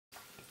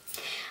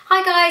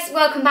Hi guys,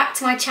 welcome back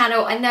to my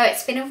channel. I know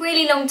it's been a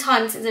really long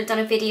time since I've done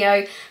a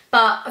video,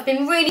 but I've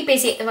been really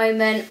busy at the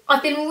moment.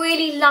 I've been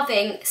really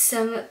loving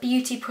some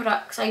beauty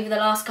products over the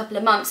last couple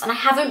of months and I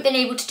haven't been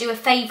able to do a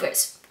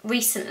favourites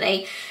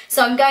recently,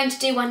 so I'm going to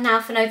do one now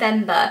for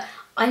November.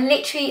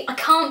 I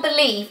can't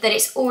believe that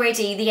it's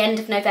already the end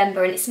of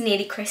November and it's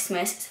nearly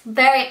Christmas. It's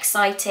very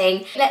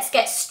exciting. Let's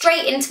get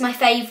straight into my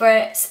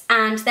favourites,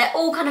 and they're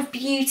all kind of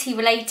beauty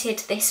related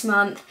this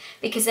month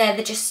because they're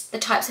just the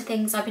types of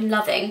things I've been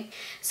loving.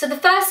 So the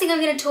first thing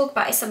I'm going to talk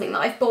about is something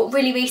that I've bought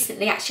really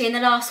recently, actually in the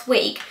last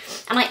week,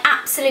 and I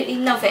absolutely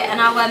love it, and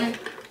I'll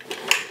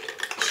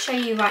show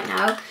you right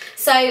now.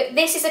 So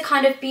this is a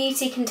kind of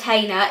beauty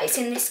container. It's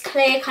in this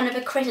clear kind of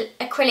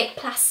acrylic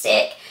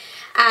plastic,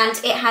 and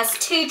it has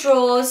two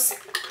drawers,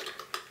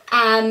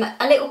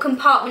 a little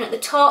compartment at the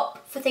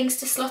top for things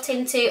to slot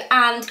into,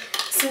 and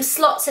some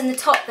slots in the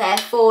top there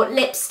for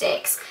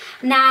lipsticks.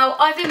 Now,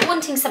 I've been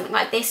wanting something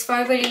like this for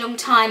a really long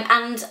time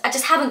and I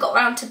just haven't got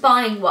around to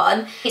buying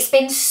one. It's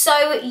been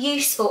so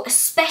useful,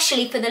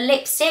 especially for the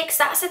lipsticks.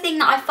 That's the thing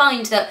that I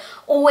find that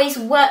always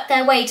work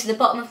their way to the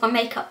bottom of my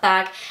makeup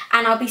bag,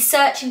 and I'll be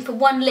searching for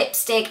one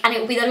lipstick and it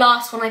will be the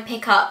last one I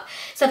pick up.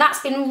 So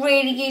that's been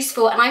really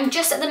useful, and I'm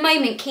just at the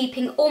moment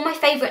keeping all my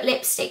favourite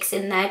lipsticks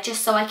in there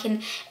just so I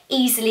can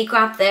easily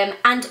grab them,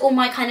 and all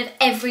my kind of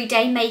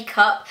everyday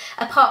makeup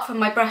apart from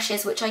my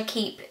brushes, which I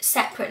keep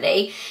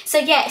separately. So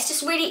yeah, it's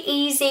just really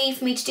easy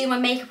for me to do my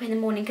makeup in the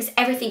morning because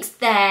everything's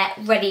there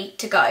ready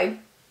to go.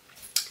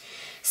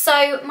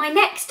 So my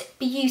next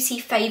beauty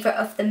favourite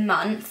of the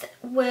month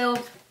will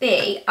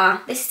be,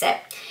 this is it,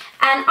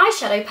 an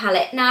eyeshadow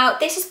palette. Now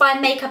this is by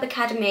Makeup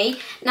Academy.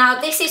 Now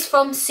this is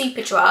from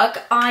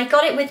Superdrug. I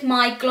got it with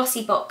my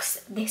glossy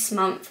box this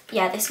month,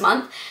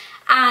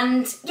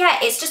 and yeah,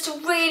 it's just a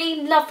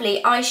really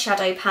lovely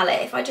eyeshadow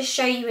palette. If I just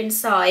show you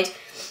inside,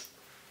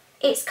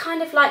 it's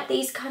kind of like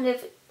these kind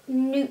of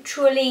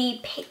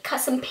neutrally,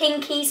 some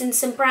pinkies and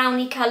some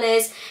browny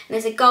colours, and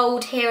there's a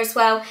gold here as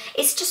well.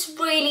 It's just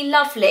really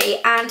lovely,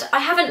 and I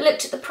haven't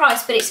looked at the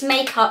price, but it's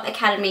Makeup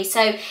Academy,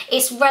 so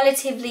it's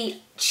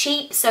relatively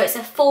cheap, so it's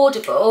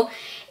affordable.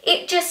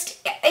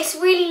 It's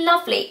really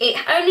lovely. It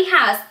only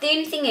has, the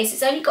only thing is,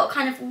 it's only got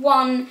kind of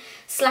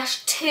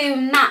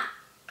 1/2 matte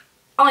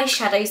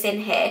eyeshadows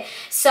in here,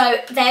 so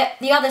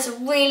the others are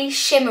really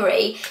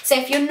shimmery. So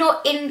if you're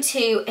not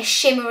into a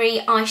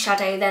shimmery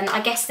eyeshadow, then I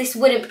guess this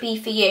wouldn't be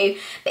for you.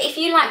 But if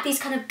you like these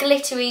kind of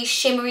glittery,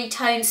 shimmery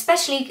tones,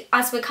 especially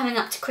as we're coming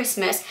up to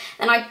Christmas,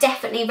 then I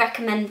definitely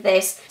recommend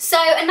this. So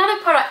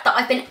another product that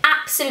I've been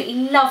absolutely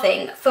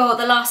loving for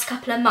the last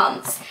couple of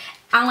months,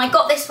 and I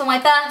got this for my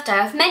birthday.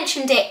 I've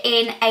mentioned it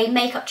in a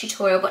makeup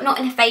tutorial, but not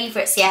in a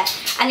favourites yet,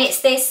 and it's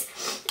this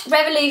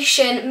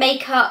Revolution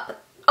Makeup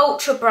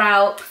Ultra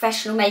Brow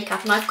Professional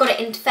Makeup, and I've got it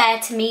in fair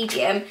to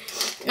medium.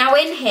 Now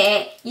in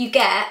here you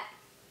get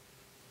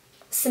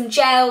some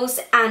gels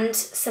and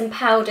some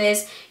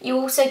powders. You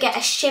also get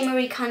a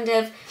shimmery kind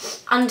of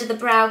under the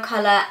brow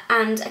colour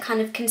and a kind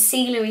of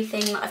concealery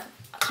thing that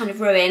I've kind of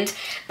ruined.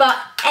 But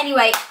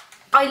anyway,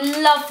 I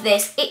love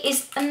this. It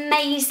is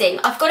amazing.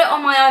 I've got it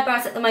on my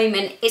eyebrows at the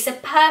moment. It's a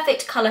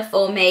perfect colour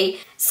for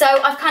me. So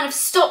I've kind of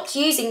stopped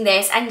using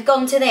this and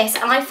gone to this,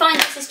 and I find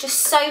this is just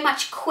so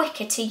much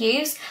quicker to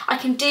use. I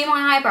can do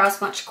my eyebrows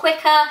much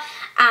quicker,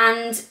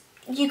 and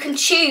you can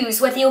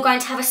choose whether you're going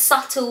to have a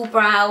subtle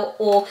brow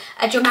or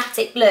a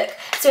dramatic look.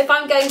 So if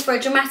I'm going for a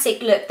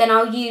dramatic look, then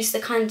I'll use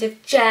the kind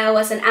of gel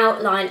as an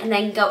outline and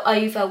then go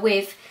over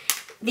with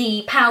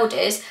the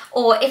powders,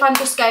 or if I'm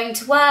just going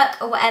to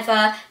work or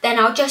whatever, then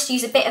I'll just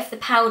use a bit of the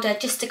powder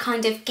just to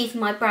kind of give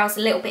my brows a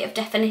little bit of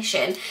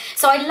definition.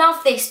 So I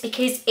love this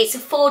because it's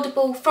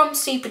affordable, from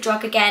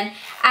Superdrug again,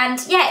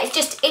 and yeah,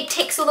 it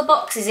ticks all the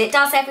boxes. It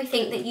does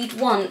everything that you'd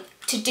want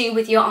to do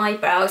with your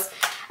eyebrows.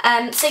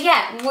 So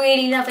yeah,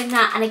 really loving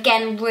that, and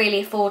again,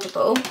 really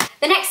affordable.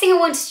 The next thing I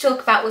wanted to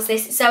talk about was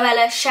this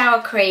Zoella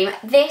shower cream.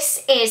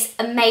 This is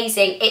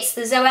amazing. It's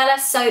the Zoella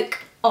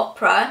Soak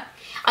Opera.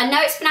 I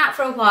know it's been out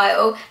for a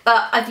while,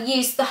 but I've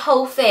used the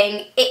whole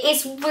thing. It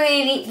is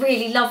really,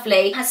 really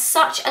lovely. It has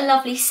such a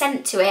lovely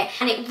scent to it,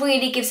 and it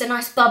really gives a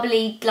nice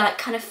bubbly, like,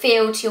 kind of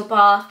feel to your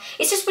bath.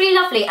 It's just really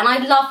lovely, and I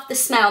love the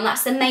smell, and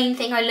that's the main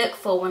thing I look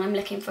for when I'm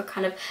looking for a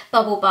kind of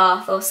bubble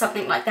bath or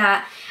something like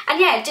that. And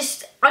yeah,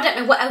 just, I don't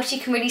know what else you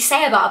can really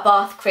say about a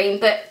bath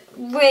cream, but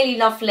really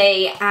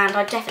lovely, and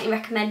I definitely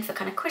recommend for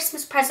kind of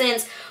Christmas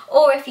presents,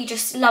 or if you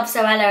just love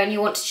Zoella and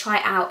you want to try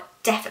it out,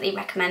 definitely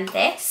recommend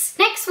this.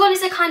 Next one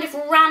is a kind of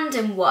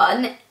random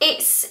one.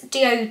 It's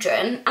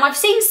deodorant, and I've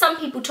seen some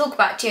people talk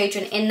about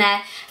deodorant in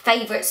their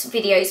favourites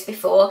videos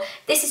before.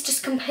 This is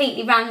just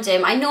completely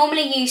random. I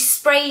normally use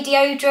spray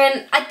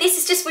deodorant. This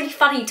is just really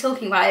funny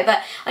talking about it,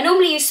 but I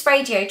normally use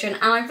spray deodorant,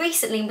 and I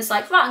recently was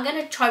like, right, I'm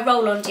going to try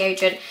roll-on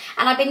deodorant,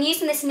 and I've been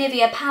using this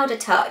Nivea Powder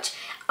Touch.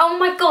 Oh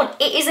my god,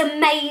 it is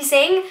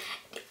amazing,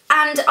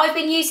 and I've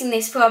been using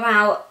this for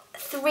about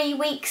 3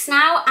 weeks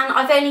now, and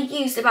I've only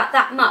used about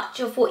that much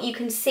of what you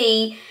can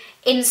see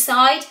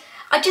inside.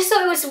 I just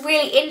thought it was a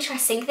really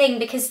interesting thing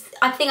because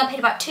I think I paid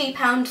about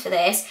 £2 for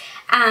this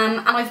and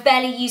I've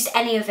barely used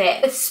any of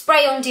it. With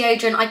spray-on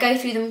deodorant, I go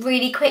through them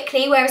really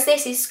quickly, whereas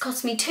this has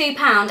cost me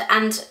 £2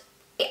 and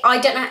I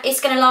don't know,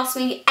 it's going to last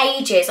me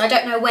ages. I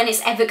don't know when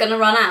it's ever going to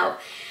run out.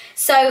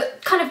 So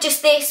kind of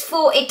just this,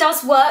 it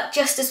does work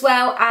just as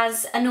well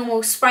as a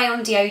normal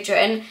spray-on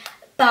deodorant,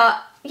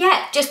 but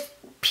yeah, just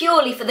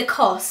purely for the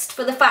cost,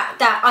 for the fact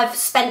that I've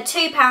spent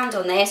 £2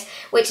 on this,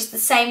 which is the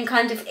same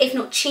kind of, if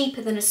not cheaper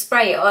than a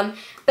spray-on,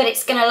 but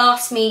it's going to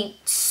last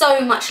me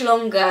so much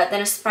longer than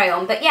a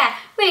spray-on. But yeah,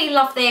 really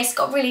love this,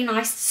 got a really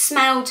nice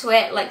smell to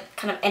it, like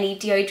kind of any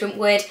deodorant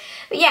would.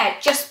 But yeah,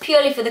 just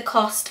purely for the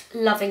cost,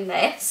 loving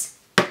this.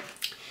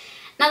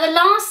 Now the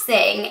last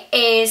thing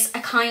is a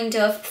kind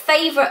of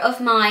favourite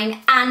of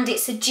mine, and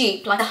it's a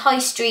dupe, like a high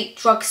street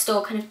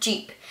drugstore kind of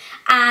dupe.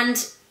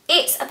 And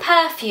it's a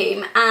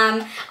perfume.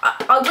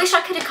 I wish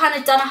I could have kind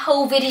of done a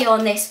whole video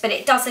on this, but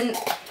it doesn't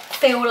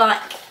feel like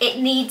it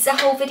needs a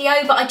whole video,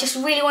 but I just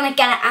really want to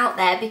get it out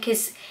there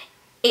because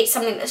it's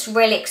something that's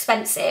really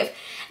expensive.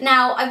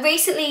 Now, I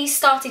recently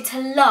started to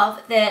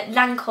love the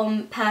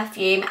Lancome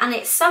perfume, and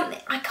it's something,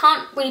 I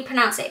can't really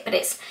pronounce it, but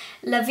it's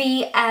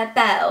Nivea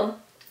Belle.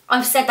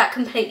 I've said that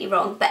completely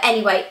wrong, but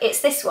anyway,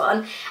 it's this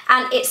one,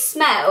 and it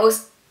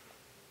smells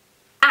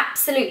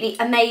absolutely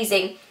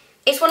amazing.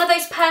 It's one of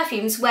those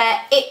perfumes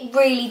where it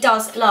really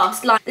does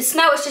last. Like, the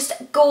smell is just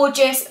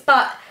gorgeous,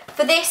 but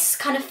for this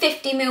kind of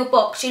 50ml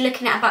box, you're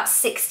looking at about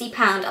 £60,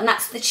 and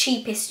that's the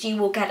cheapest you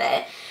will get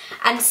it.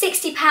 And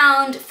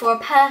 £60 for a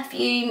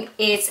perfume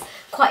is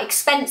quite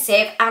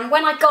expensive, and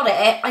when I got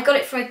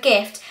it for a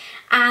gift,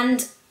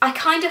 and I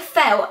kind of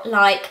felt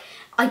like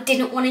I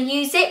didn't want to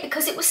use it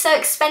because it was so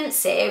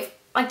expensive.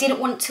 I didn't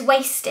want to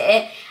waste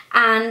it,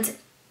 and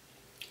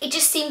it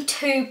just seemed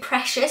too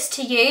precious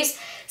to use.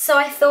 So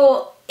I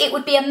thought it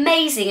would be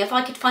amazing if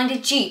I could find a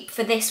dupe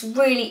for this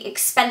really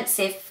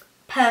expensive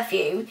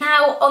perfume.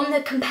 Now, on the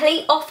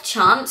complete off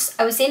chance,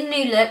 I was in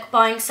New Look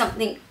buying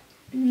something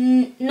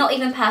not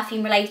even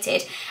perfume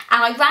related,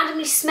 and I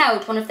randomly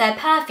smelled one of their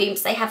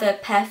perfumes. They have a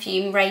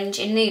perfume range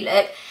in New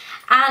Look,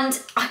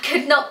 and I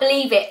could not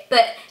believe it,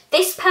 but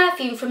this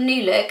perfume from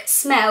New Look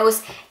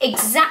smells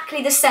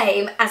exactly the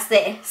same as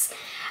this.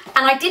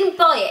 And I didn't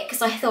buy it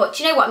because I thought,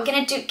 do you know what, I'm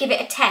going to give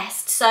it a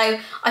test. So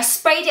I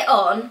sprayed it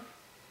on.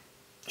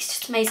 It's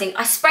just amazing.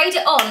 I sprayed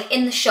it on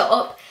in the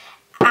shop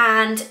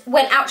and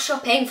went out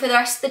shopping for the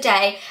rest of the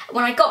day.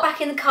 When I got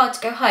back in the car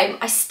to go home,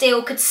 I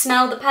still could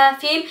smell the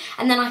perfume,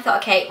 and then I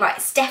thought, okay, right,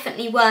 it's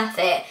definitely worth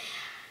it.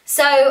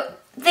 So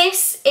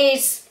this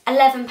is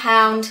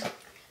 £11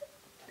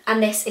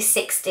 and this is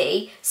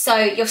 60, so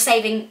you're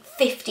saving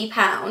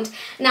 £50.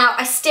 Now,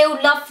 I still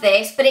love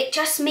this, but it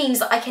just means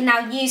that I can now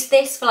use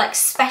this for like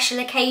special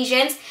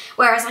occasions,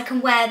 whereas I can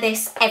wear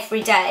this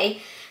every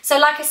day. So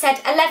like I said,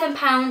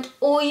 £11,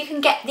 or you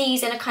can get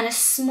these in a kind of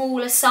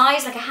smaller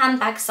size, like a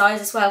handbag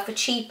size as well, for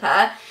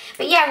cheaper.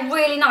 But yeah,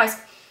 really nice.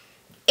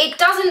 It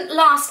doesn't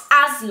last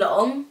as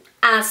long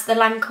as the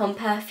Lancome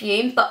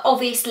perfume, but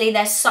obviously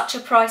there's such a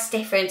price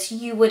difference,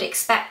 you would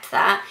expect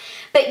that.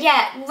 But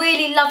yeah,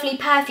 really lovely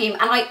perfume,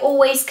 and I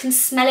always can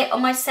smell it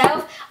on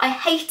myself. I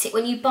hate it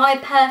when you buy a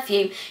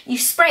perfume, you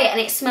spray it and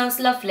it smells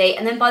lovely,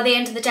 and then by the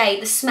end of the day,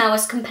 the smell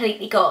is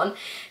completely gone.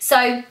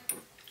 So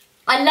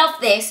I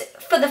love this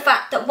for the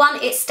fact that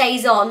one, it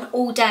stays on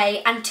all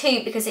day, and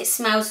two, because it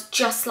smells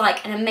just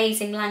like an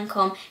amazing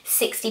Lancome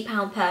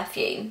 £60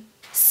 perfume.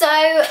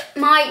 So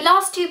my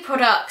last two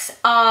products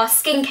are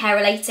skincare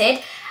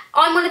related.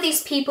 I'm one of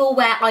these people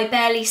where I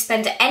barely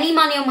spend any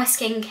money on my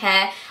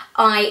skincare.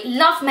 I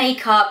love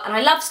makeup and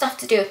I love stuff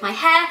to do with my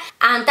hair,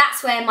 and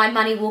that's where my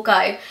money will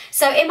go.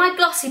 So in my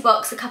glossy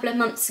box a couple of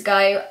months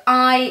ago,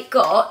 I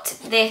got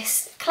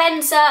this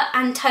cleanser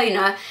and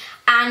toner,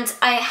 and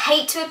I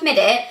hate to admit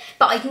it,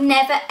 but I've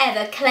never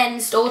ever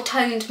cleansed or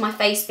toned my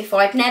face before.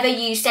 I've never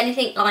used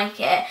anything like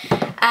it.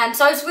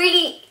 So I was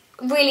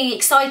really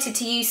excited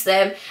to use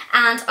them,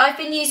 and I've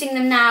been using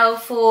them now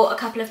for a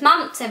couple of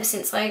months, ever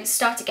since I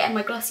started getting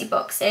my glossy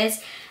boxes.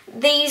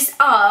 These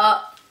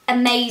are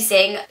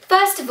amazing.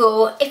 First of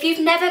all, if you've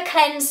never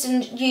cleansed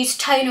and used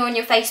toner on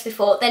your face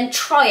before, then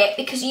try it,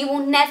 because you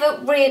will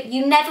never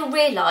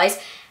realise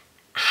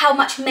how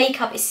much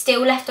makeup is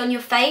still left on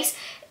your face.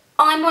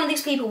 I'm one of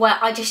these people where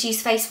I just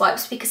use face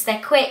wipes because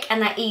they're quick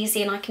and they're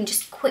easy and I can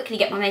just quickly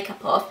get my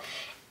makeup off.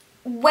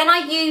 When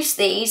I use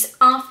these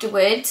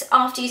afterwards,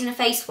 after using a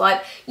face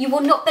wipe, you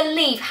will not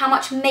believe how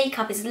much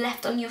makeup is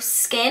left on your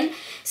skin.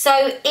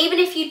 So even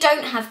if you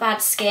don't have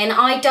bad skin,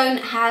 I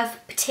don't have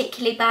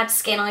particularly bad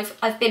skin.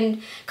 I've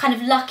been kind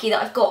of lucky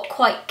that I've got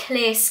quite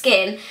clear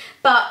skin,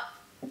 but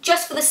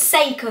just for the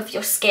sake of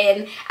your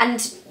skin,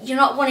 and you're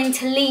not wanting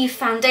to leave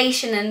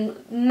foundation and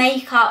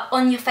makeup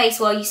on your face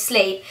while you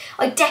sleep,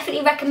 I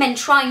definitely recommend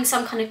trying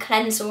some kind of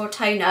cleanser or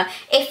toner,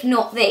 if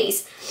not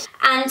these.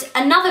 And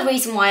another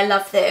reason why I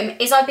love them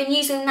is I've been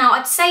using them now,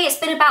 I'd say it's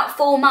been about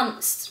 4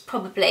 months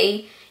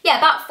probably. Yeah,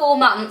 about 4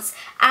 months,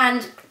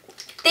 and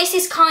this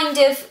is kind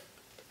of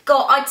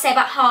got, I'd say,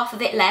 about half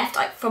of it left,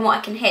 from what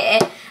I can hear.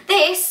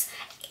 This,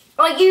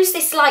 I use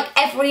this like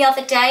every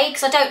other day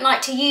because I don't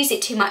like to use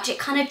it too much. It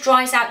kind of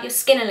dries out your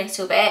skin a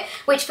little bit,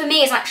 which for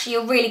me is actually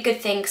a really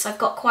good thing because I've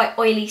got quite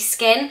oily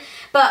skin.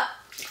 But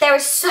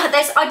I'd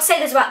say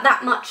there's about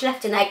that much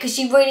left in there because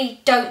you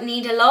really don't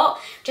need a lot.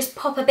 Just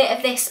pop a bit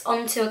of this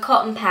onto a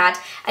cotton pad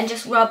and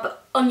just rub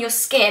on your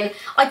skin.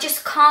 I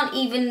just can't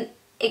even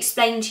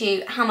explain to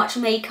you how much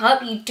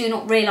makeup you do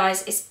not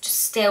realise is just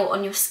still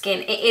on your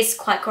skin. It is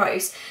quite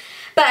gross.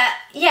 But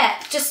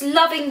yeah, just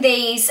loving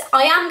these.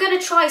 I am going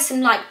to try some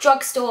like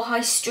drugstore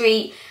high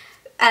street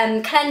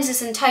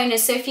cleansers and toners,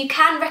 so if you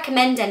can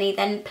recommend any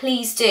then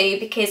please do,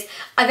 because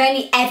I've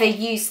only ever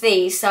used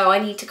these, so I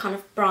need to kind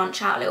of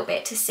branch out a little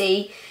bit to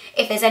see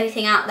if there's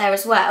anything out there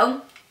as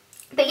well.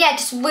 But yeah,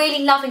 just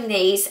really loving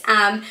these.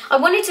 I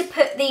wanted to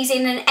put these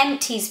in an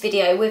empties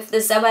video with the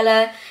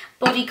Zoella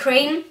body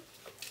cream,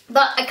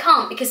 but I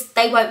can't because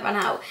they won't run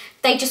out.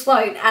 They just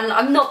won't, and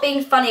I'm not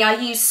being funny. I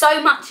use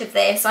so much of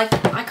this, I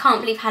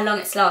can't believe how long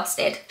it's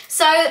lasted.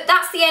 So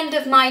that's the end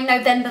of my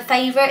November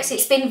favourites.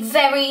 It's been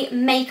very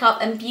makeup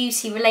and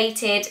beauty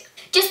related,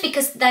 just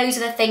because those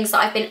are the things that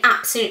I've been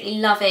absolutely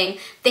loving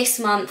this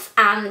month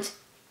and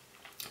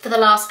for the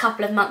last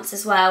couple of months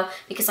as well,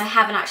 because I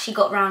haven't actually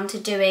got round to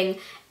doing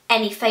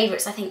any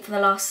favourites, I think, for the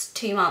last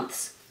 2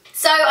 months.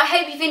 So I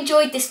hope you've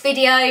enjoyed this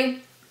video.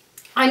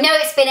 I know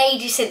it's been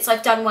ages since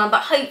I've done one,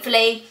 but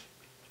hopefully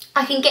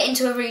I can get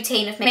into a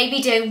routine of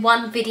maybe doing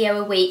 1 video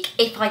a week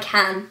if I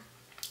can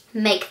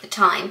make the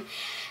time.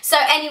 So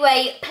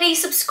anyway,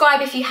 please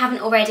subscribe if you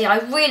haven't already. I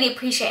really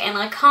appreciate it, and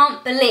I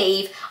can't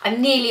believe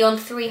I'm nearly on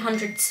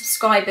 300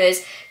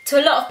 subscribers. To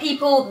a lot of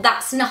people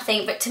that's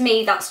nothing, but to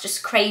me that's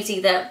just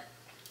crazy that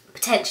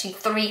potentially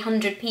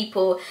 300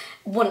 people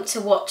want to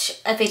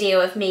watch a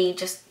video of me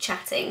just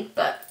chatting.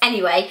 But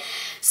anyway,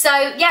 so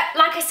yeah,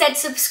 like I said,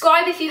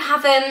 subscribe if you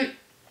haven't.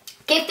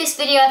 Give this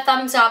video a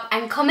thumbs up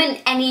and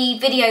comment any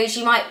videos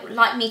you might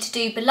like me to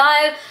do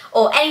below,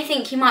 or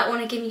anything you might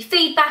want to give me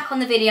feedback on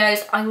the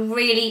videos. I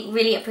really,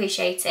 really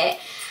appreciate it.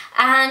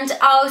 And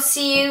I'll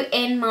see you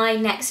in my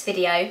next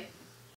video.